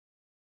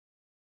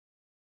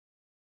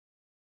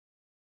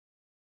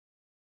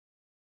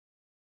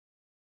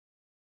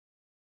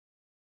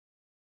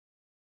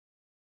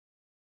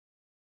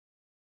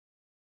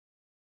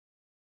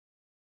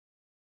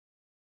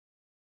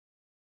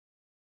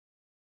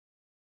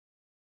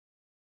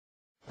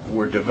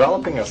we're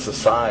developing a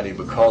society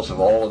because of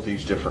all of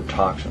these different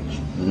toxins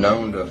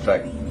known to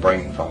affect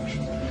brain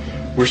function.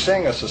 We're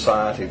seeing a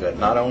society that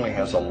not only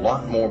has a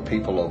lot more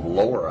people of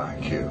lower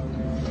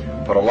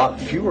IQ, but a lot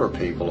fewer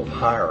people of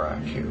higher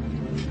IQ.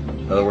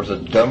 In other words, a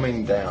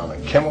dumbing down, a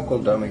chemical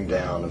dumbing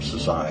down of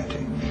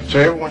society. So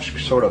everyone's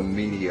sort of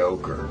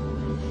mediocre.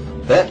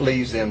 That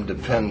leaves them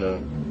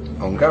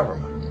dependent on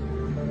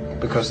government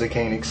because they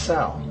can't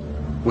excel.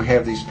 We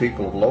have these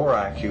people of lower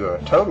IQ who are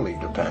totally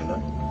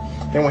dependent.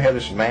 Then we have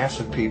this mass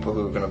of people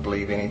who are going to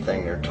believe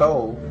anything they're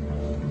told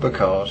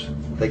because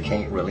they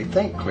can't really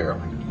think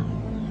clearly.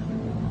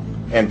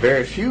 And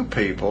very few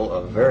people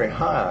of very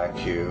high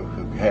IQ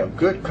who have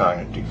good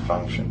cognitive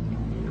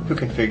function who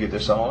can figure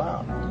this all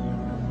out.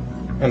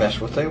 And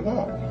that's what they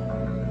want.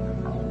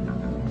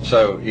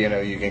 So, you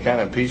can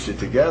kind of piece it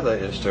together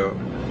as to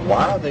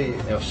why are they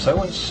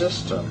so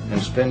insistent in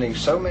spending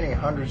so many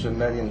hundreds of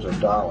millions of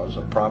dollars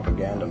of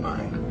propaganda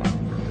money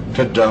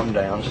to dumb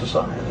down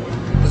society.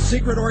 The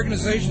secret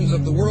organizations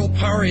of the world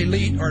power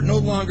elite are no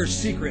longer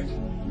secret.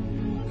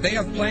 They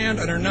have planned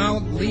and are now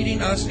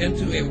leading us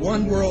into a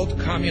one-world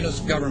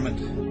communist government.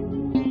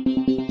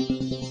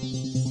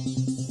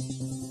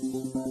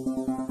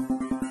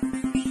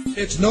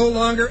 It's no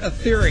longer a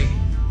theory.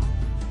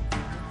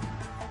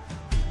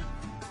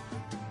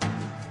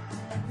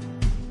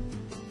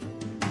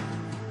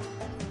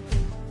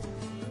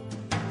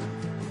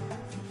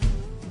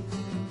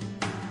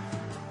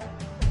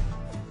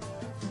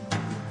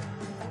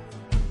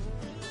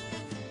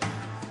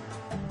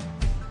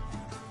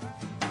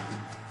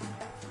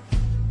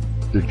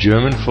 The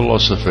German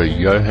philosopher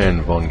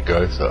Johann von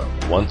Goethe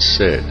once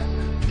said,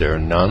 "There are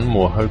none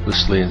more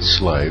hopelessly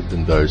enslaved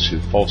than those who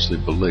falsely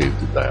believe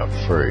that they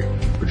are free."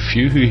 But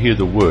few who hear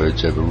the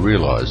words ever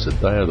realize that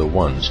they are the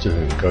ones to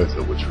whom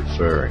Goethe was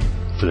referring.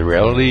 For the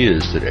reality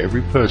is that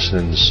every person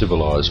in the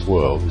civilized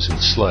world is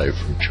enslaved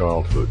from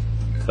childhood.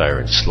 They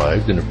are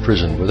enslaved in a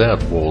prison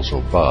without walls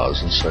or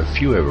bars, and so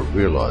few ever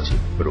realize it,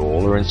 but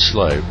all are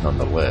enslaved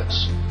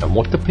nonetheless. And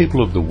what the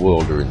people of the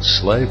world are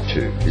enslaved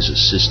to is a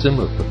system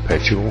of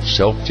perpetual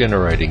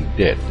self-generating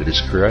debt that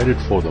is created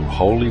for them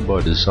wholly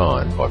by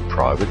design by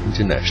private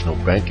international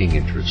banking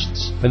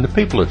interests. And the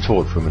people are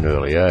taught from an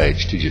early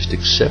age to just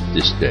accept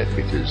this debt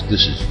because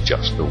this is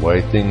just the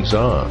way things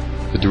are.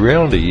 But the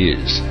reality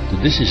is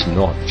that this is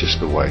not just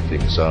the way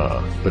things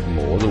are, but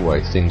more the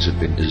way things have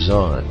been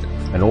designed.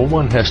 And all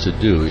one has to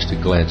do is to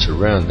glance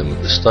around them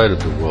at the state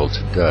of the world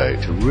today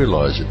to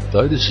realize that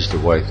though this is the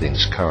way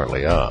things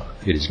currently are,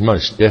 it is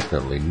most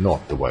definitely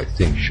not the way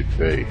things should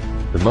be.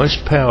 The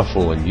most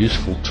powerful and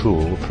useful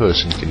tool a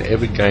person can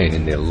ever gain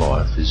in their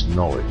life is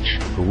knowledge.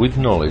 For with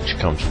knowledge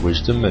comes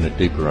wisdom and a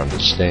deeper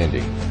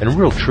understanding. And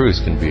real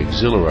truth can be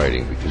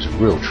exhilarating because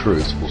real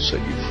truth will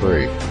set you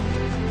free.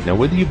 Now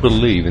whether you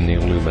believe in the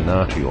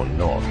Illuminati or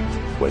not,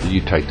 whether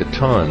you take the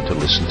time to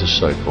listen to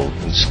so-called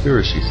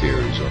conspiracy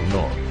theories or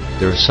not,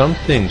 there are some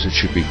things that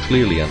should be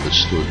clearly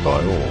understood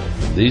by all.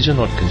 These are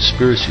not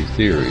conspiracy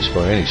theories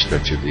by any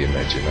stretch of the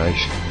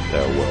imagination. They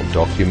are well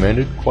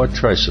documented, quite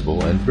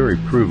traceable, and very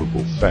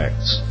provable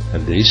facts.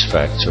 And these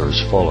facts are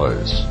as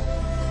follows.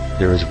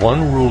 There is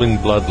one ruling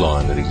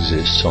bloodline that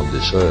exists on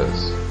this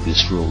earth.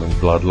 This ruling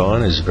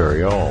bloodline is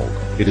very old.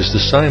 It is the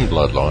same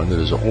bloodline that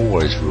has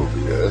always ruled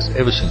the earth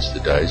ever since the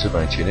days of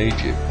ancient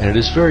Egypt, and it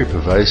is very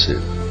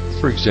pervasive.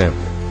 For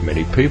example,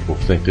 many people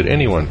think that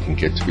anyone can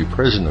get to be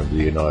President of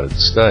the United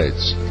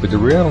States, but the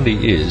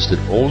reality is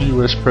that all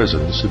US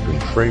presidents have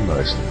been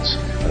Freemasons,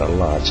 and a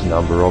large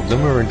number of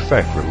them are in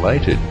fact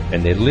related,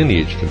 and their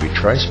lineage can be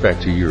traced back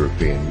to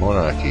European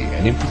monarchy,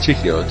 and in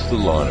particular to the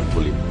line of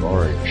William of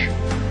Orange.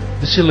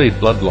 This elite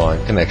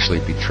bloodline can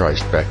actually be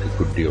traced back a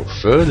good deal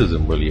further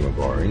than William of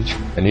Orange,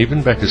 and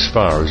even back as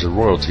far as the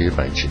royalty of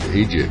ancient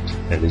Egypt.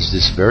 And it is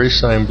this very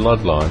same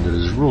bloodline that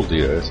has ruled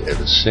the earth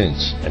ever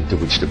since, and to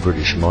which the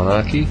British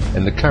monarchy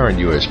and the current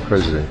US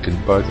president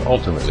can both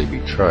ultimately be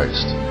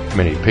traced.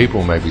 Many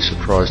people may be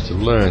surprised to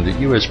learn that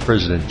US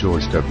President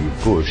George W.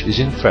 Bush is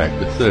in fact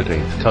the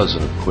 13th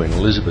cousin of Queen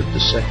Elizabeth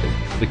II,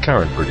 the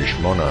current British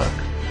monarch.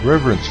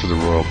 Reverence for the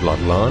royal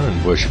bloodline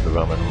and worship of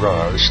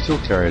Amun-Ra is still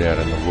carried out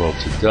in the world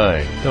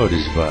today, though it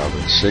is veiled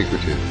and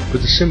secretive,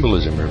 but the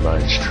symbolism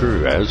remains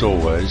true, as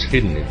always,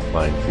 hidden in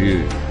plain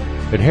view.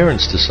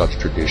 Adherence to such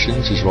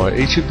traditions is why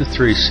each of the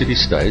 3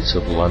 city-states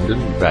of London,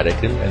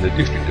 Vatican and the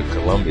District of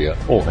Columbia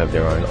all have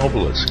their own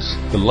obelisks.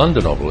 The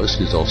London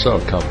obelisk is also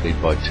accompanied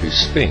by 2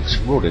 sphinx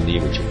wrought in the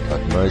image of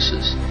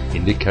Tutmosis,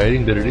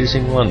 indicating that it is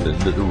in London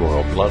that the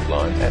royal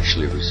bloodline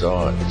actually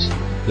resides.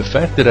 The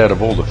fact that out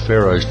of all the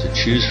pharaohs to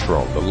choose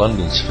from, the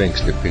London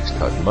Sphinx depicts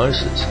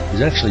Tutmosis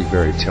is actually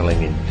very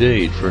telling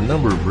indeed for a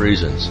number of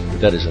reasons,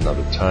 but that is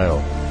another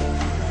tale.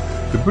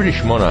 The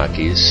British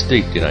monarchy is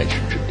steeped in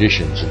ancient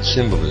traditions and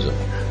symbolism,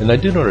 and they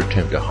do not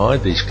attempt to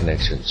hide these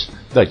connections.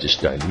 They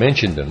just don't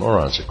mention them or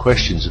answer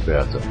questions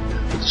about them.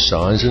 But the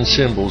signs and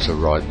symbols are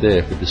right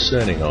there for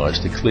discerning eyes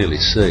to clearly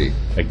see,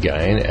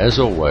 again, as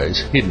always,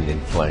 hidden in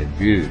plain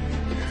view.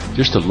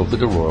 Just a look at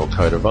the royal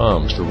coat of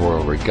arms, the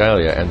royal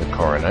regalia and the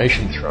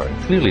coronation throne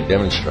clearly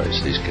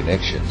demonstrates these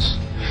connections.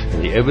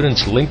 And the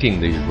evidence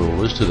linking these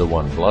rulers to the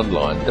one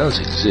bloodline does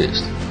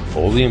exist.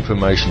 All the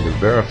information to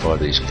verify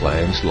these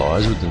claims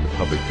lies within the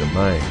public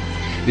domain.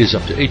 It is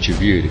up to each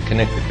of you to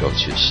connect the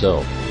dots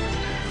yourself.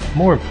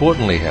 More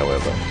importantly,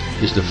 however,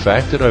 is the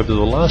fact that over the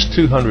last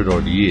 200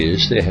 odd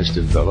years there has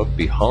developed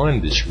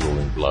behind this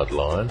ruling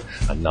bloodline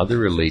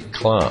another elite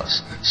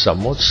class,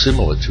 somewhat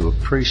similar to a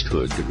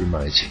priesthood that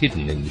remains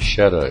hidden in the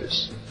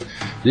shadows.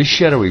 This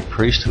shadowy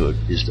priesthood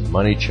is the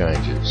money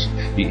changers,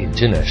 the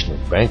international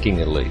banking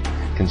elite,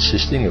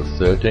 consisting of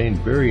 13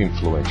 very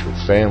influential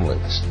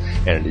families,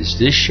 and it is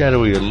this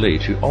shadowy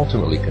elite who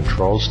ultimately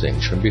controls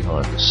things from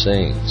behind the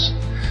scenes.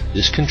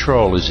 This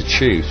control is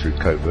achieved through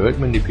covert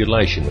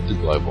manipulation of the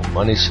global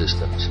money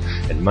systems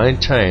and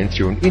maintained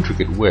through an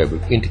intricate web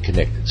of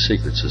interconnected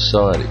secret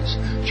societies,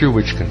 through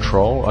which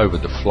control over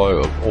the flow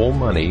of all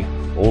money,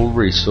 all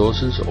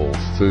resources, all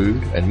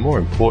food, and more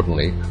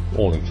importantly,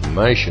 all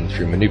information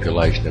through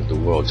manipulation of the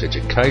world's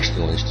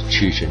educational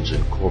institutions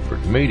and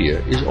corporate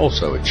media is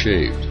also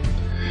achieved.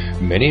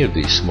 Many of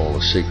these smaller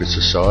secret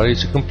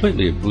societies are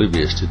completely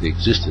oblivious to the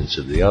existence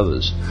of the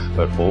others,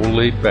 but all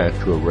lead back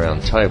to a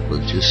round table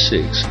of just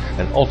 6,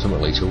 and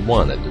ultimately to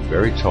one at the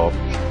very top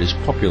that is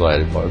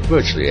populated by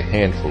virtually a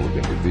handful of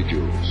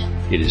individuals.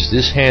 It is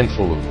this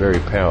handful of very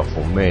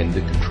powerful men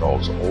that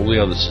controls all the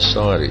other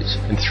societies,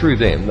 and through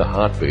them the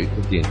heartbeat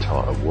of the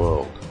entire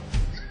world.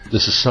 The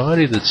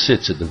society that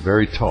sits at the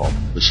very top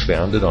was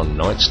founded on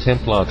Knights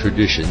Templar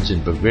traditions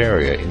in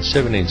Bavaria in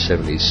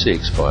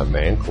 1776 by a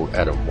man called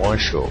Adam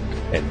Weishaupt,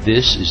 and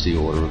this is the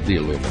Order of the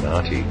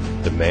Illuminati.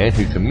 The man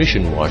who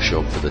commissioned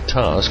Weishaupt for the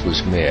task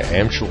was Mayor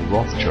Amschel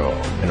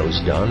Rothschild, and it was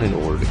done in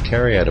order to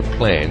carry out a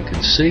plan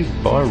conceived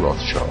by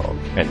Rothschild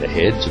and the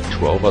heads of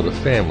 12 other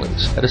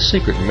families at a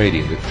secret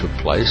meeting that took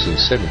place in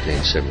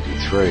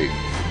 1773.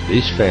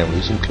 These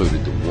families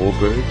included the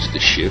Warburgs, the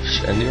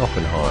Schiffs, and the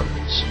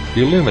Oppenheimers.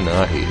 The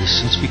Illuminati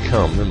has since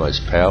become the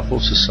most powerful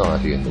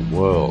society in the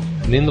world,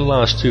 and in the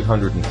last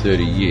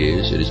 230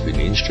 years it has been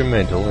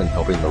instrumental in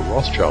helping the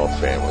Rothschild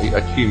family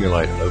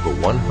accumulate over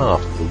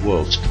 1/2 of the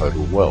world's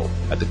total wealth,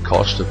 at the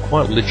cost of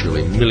quite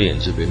literally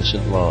millions of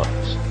innocent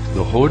lives.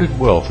 The hoarded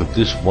wealth of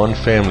this one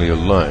family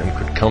alone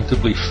could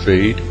comfortably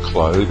feed,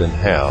 clothe, and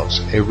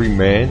house every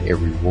man,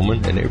 every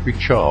woman, and every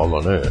child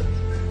on Earth.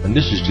 And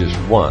this is just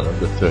one of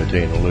the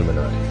 13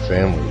 Illuminati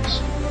families.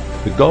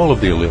 The goal of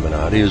the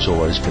Illuminati has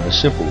always been a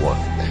simple one,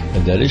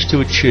 and that is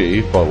to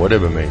achieve, by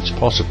whatever means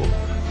possible,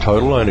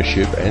 total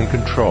ownership and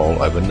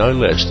control over no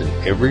less than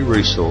every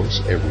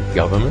resource, every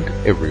government,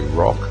 every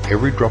rock,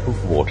 every drop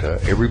of water,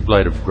 every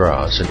blade of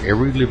grass, and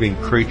every living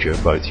creature,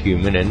 both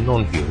human and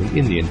non-human,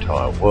 in the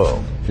entire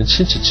world. And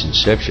since its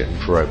inception,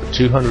 for over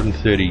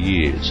 230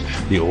 years,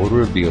 the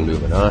Order of the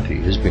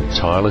Illuminati has been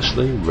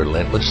tirelessly,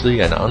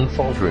 relentlessly, and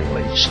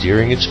unfalteringly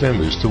steering its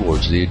members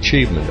towards the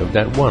achievement of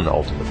that one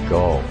ultimate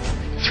goal.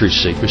 Through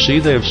secrecy,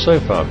 they have so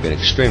far been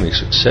extremely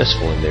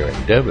successful in their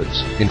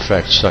endeavours. In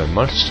fact, so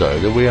much so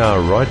that we are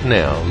right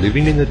now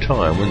living in the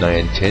time when they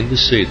intend to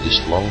see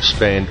this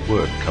long-spanned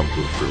work come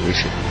to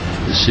fruition.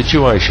 The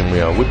situation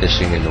we are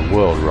witnessing in the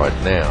world right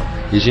now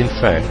is in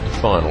fact the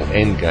final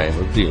endgame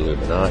of the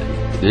Illuminati.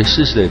 This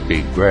is their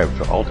big grab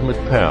for ultimate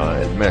power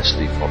and mass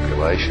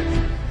depopulation.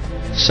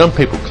 Some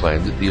people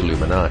claim that the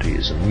Illuminati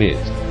is a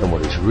myth, and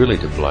what is really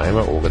to blame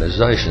are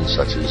organisations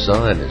such as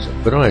Zionism,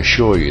 but I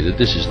assure you that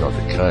this is not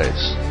the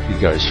case.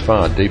 It goes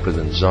far deeper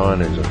than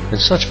Zionism, and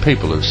such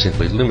people have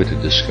simply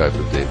limited the scope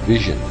of their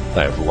vision.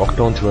 They have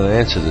locked onto an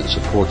answer that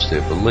supports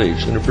their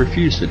beliefs and have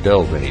refused to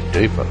delve any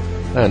deeper.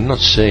 They are not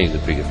seeing the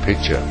bigger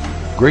picture.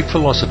 Greek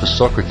philosopher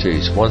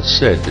Socrates once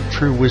said that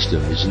true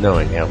wisdom is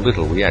knowing how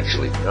little we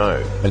actually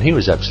know, and he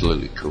was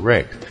absolutely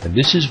correct, and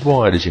this is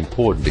why it is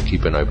important to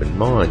keep an open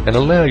mind and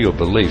allow your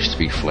beliefs to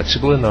be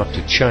flexible enough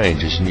to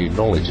change as new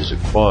knowledge is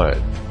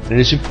acquired. And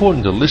it is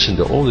important to listen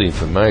to all the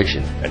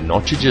information and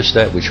not to just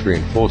that which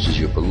reinforces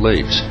your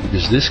beliefs,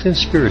 because this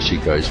conspiracy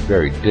goes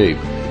very deep,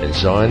 and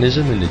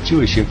Zionism and the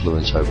Jewish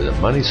influence over the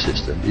money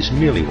system is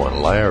merely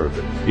one layer of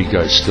it. It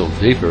goes still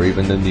deeper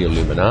even than the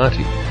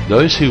Illuminati.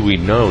 Those who we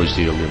know as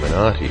the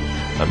Illuminati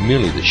are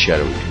merely the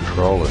shadowy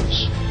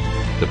controllers.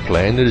 The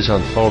plan that is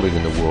unfolding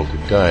in the world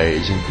today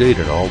is indeed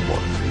an old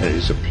one, and it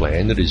is a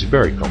plan that is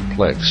very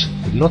complex,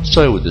 but not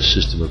so with the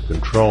system of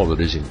control that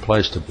is in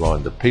place to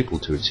blind the people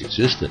to its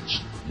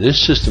existence. This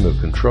system of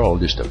control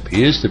just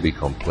appears to be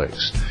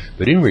complex,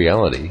 but in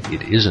reality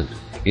it isn't.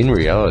 In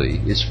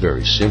reality, it's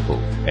very simple,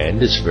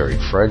 and it's very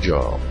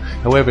fragile.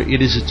 However,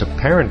 it is its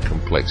apparent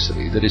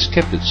complexity that has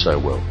kept it so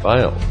well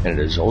veiled, and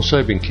it has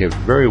also been kept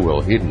very well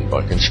hidden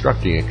by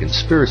constructing a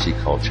conspiracy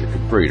culture to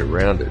breed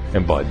around it,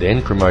 and by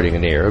then promoting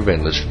an air of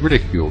endless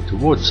ridicule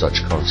towards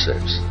such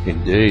concepts.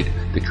 Indeed,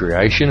 the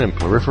creation and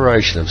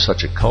proliferation of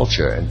such a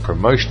culture and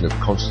promotion of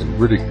constant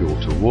ridicule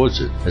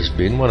towards it has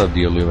been one of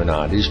the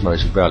Illuminati's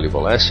most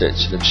valuable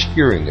assets in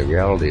obscuring the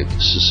reality of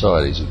the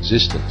society's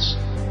existence.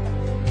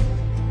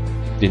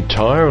 The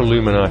entire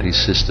Illuminati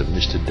system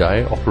is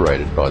today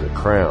operated by the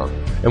Crown.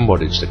 And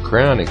what is the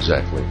Crown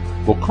exactly?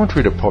 Well,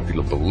 contrary to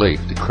popular belief,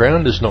 the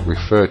Crown does not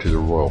refer to the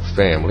royal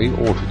family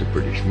or to the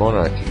British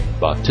monarchy,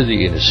 but to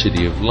the inner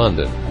city of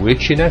London,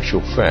 which in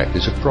actual fact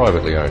is a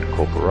privately owned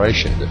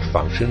corporation that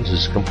functions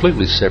as a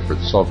completely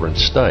separate sovereign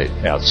state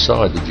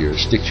outside the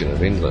jurisdiction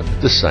of England,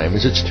 the same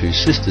as its two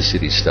sister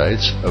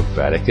city-states of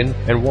Vatican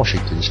and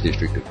Washington's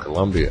District of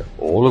Columbia,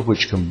 all of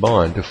which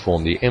combine to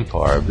form the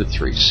empire of the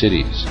three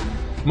cities.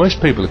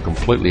 Most people are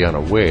completely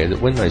unaware that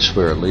when they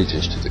swear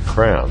allegiance to the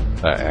Crown,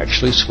 they are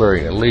actually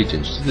swearing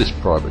allegiance to this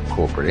private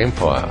corporate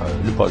empire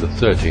owned by the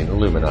 13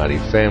 Illuminati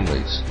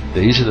families.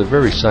 These are the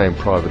very same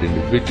private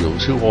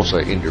individuals who also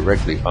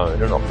indirectly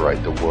own and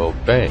operate the World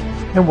Bank.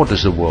 And what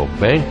does the World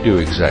Bank do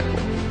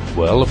exactly?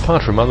 Well,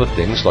 apart from other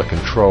things like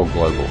control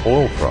global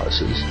oil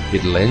prices,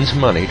 it lends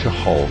money to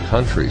whole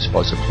countries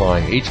by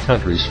supplying each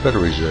country's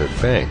Federal Reserve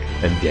Bank,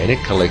 and then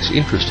it collects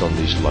interest on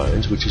these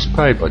loans, which is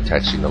paid by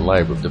taxing the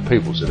labour of the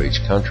peoples of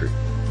each country.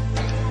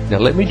 Now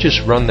let me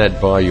just run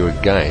that by you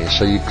again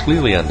so you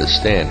clearly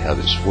understand how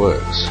this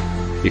works.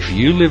 If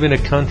you live in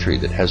a country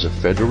that has a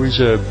Federal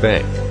Reserve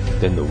Bank,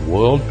 then the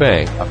World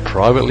Bank, a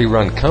privately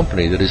run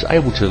company that is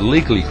able to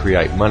legally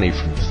create money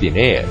from thin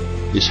air,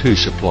 is who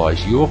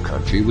supplies your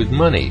country with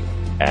money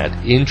at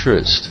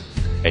interest.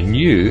 And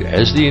you,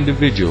 as the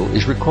individual,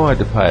 is required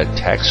to pay a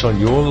tax on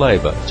your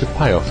labour to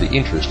pay off the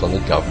interest on the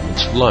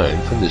government's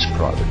loan from this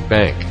private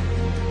bank.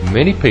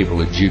 Many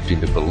people are duped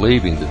into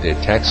believing that their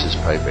taxes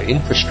pay for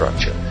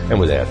infrastructure, and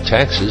without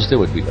taxes there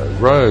would be no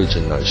roads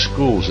and no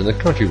schools and the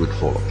country would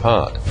fall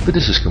apart. But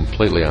this is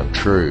completely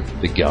untrue.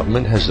 The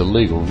government has the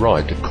legal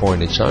right to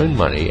coin its own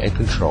money and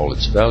control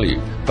its value,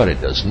 but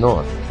it does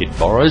not. It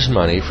borrows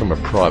money from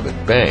a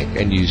private bank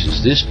and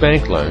uses this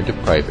bank loan to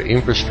pay for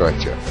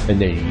infrastructure,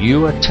 and then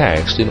you are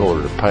taxed in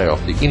order to pay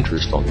off the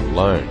interest on the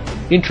loan.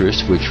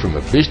 Interest which, from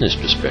a business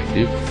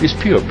perspective, is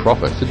pure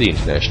profit for the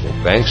international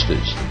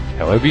banksters.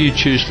 However you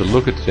choose to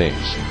look at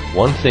things,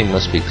 one thing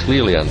must be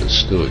clearly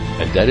understood,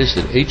 and that is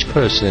that each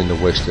person in the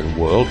Western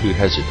world who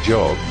has a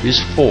job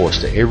is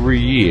forced every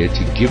year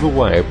to give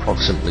away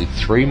approximately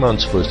 3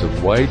 months' worth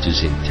of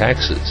wages in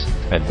taxes,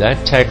 and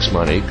that tax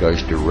money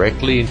goes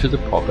directly into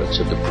the pockets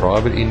of the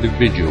private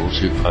individuals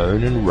who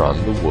own and run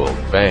the World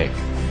Bank.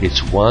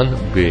 It's one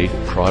big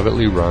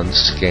privately run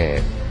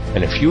scam.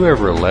 And if you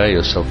ever allow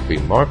yourself to be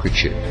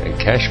microchipped and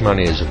cash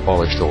money is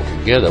abolished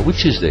altogether,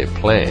 which is their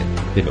plan,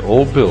 then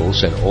all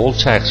bills and all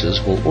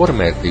taxes will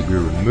automatically be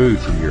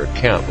removed from your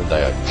account when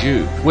they are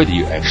due, whether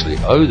you actually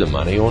owe the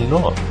money or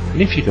not.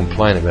 And if you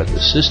complain about the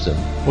system,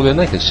 well then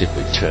they can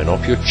simply turn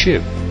off your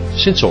chip.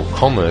 Since all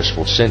commerce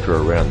will centre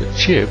around the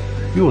chip,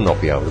 you will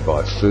not be able to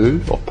buy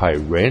food or pay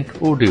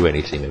rent or do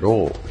anything at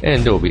all,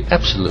 and there will be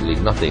absolutely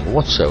nothing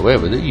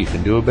whatsoever that you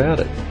can do about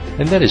it.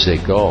 And that is their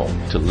goal,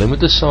 to limit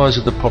the size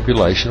of the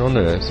population on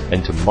Earth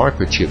and to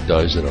microchip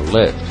those that are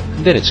left.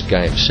 And then it's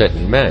game, set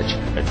and match,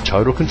 and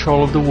total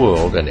control of the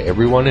world and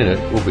everyone in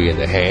it will be in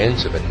the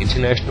hands of an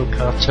international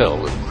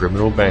cartel of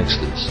criminal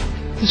banksters.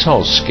 This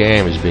whole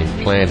scam is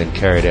being planned and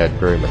carried out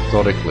very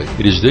methodically.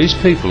 It is these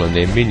people and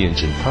their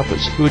minions and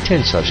puppets who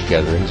attend such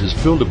gatherings as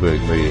Bilderberg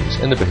meetings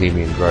and the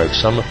Bohemian Grove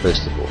Summer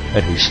Festival,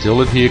 and who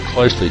still adhere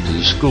closely to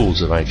the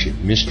schools of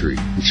ancient mystery,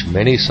 which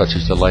many such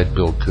as the late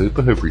Bill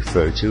Cooper have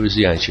referred to as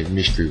the ancient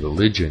mystery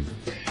religion.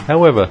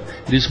 However,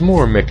 it is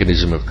more a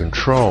mechanism of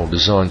control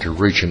designed to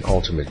reach an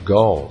ultimate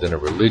goal than a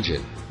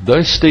religion.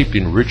 Though steeped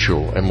in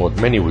ritual and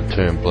what many would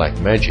term black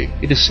magic,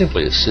 it is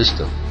simply a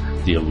system.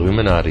 The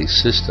Illuminati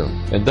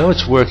system, and though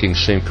its workings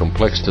seem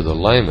complex to the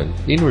layman,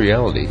 in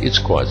reality it's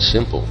quite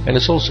simple, and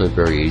it's also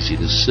very easy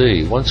to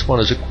see once one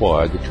has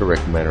acquired the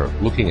correct manner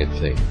of looking at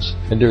things.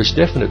 And there is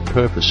definite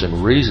purpose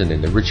and reason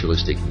in the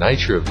ritualistic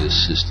nature of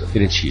this system,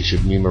 in its use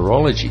of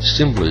numerology,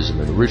 symbolism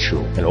and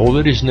ritual, and all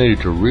that is needed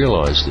to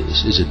realize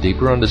this is a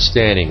deeper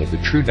understanding of the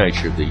true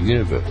nature of the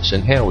universe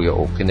and how we are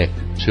all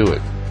connected to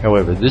it.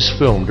 However, this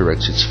film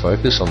directs its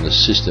focus on the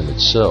system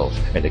itself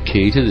and a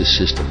key to this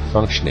system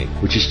functioning,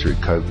 which is through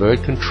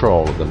covert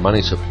control of the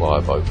money supply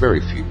by very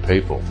few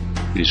people.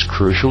 It is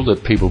crucial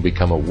that people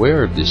become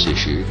aware of this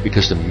issue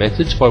because the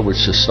methods by which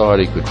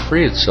society could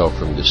free itself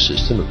from this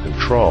system of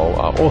control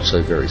are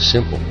also very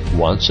simple.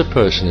 Once a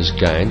person has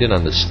gained an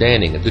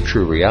understanding of the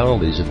true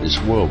realities of this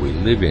world we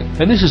live in,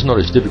 and this is not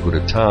as difficult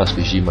a task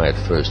as you may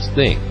at first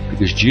think,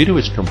 because due to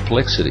its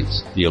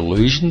complexities, the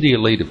illusion the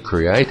elite have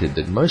created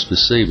that most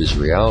perceive as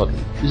reality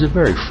is a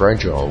very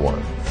fragile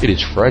one. It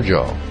is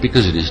fragile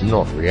because it is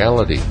not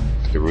reality.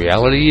 The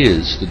reality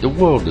is that the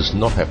world does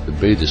not have to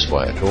be this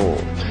way at all.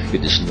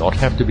 It does not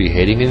have to be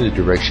heading in the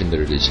direction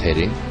that it is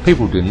heading.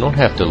 People do not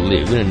have to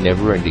live in a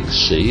never-ending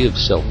sea of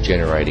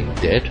self-generating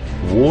debt.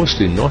 Wars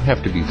do not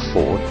have to be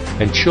fought,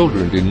 and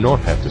children do not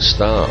have to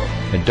starve.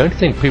 And don't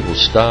think people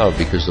starve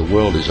because the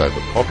world is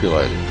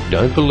overpopulated.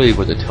 Don't believe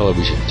what the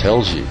television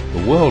tells you.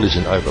 The world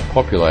isn't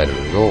overpopulated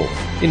at all.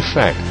 In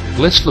fact,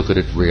 let's look at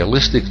it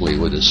realistically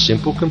with a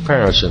simple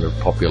comparison of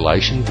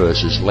population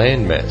versus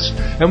land mass,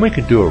 and we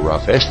can do a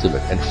rough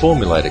estimate and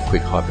formulate a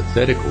quick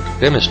hypothetical to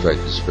demonstrate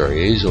this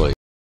very easily.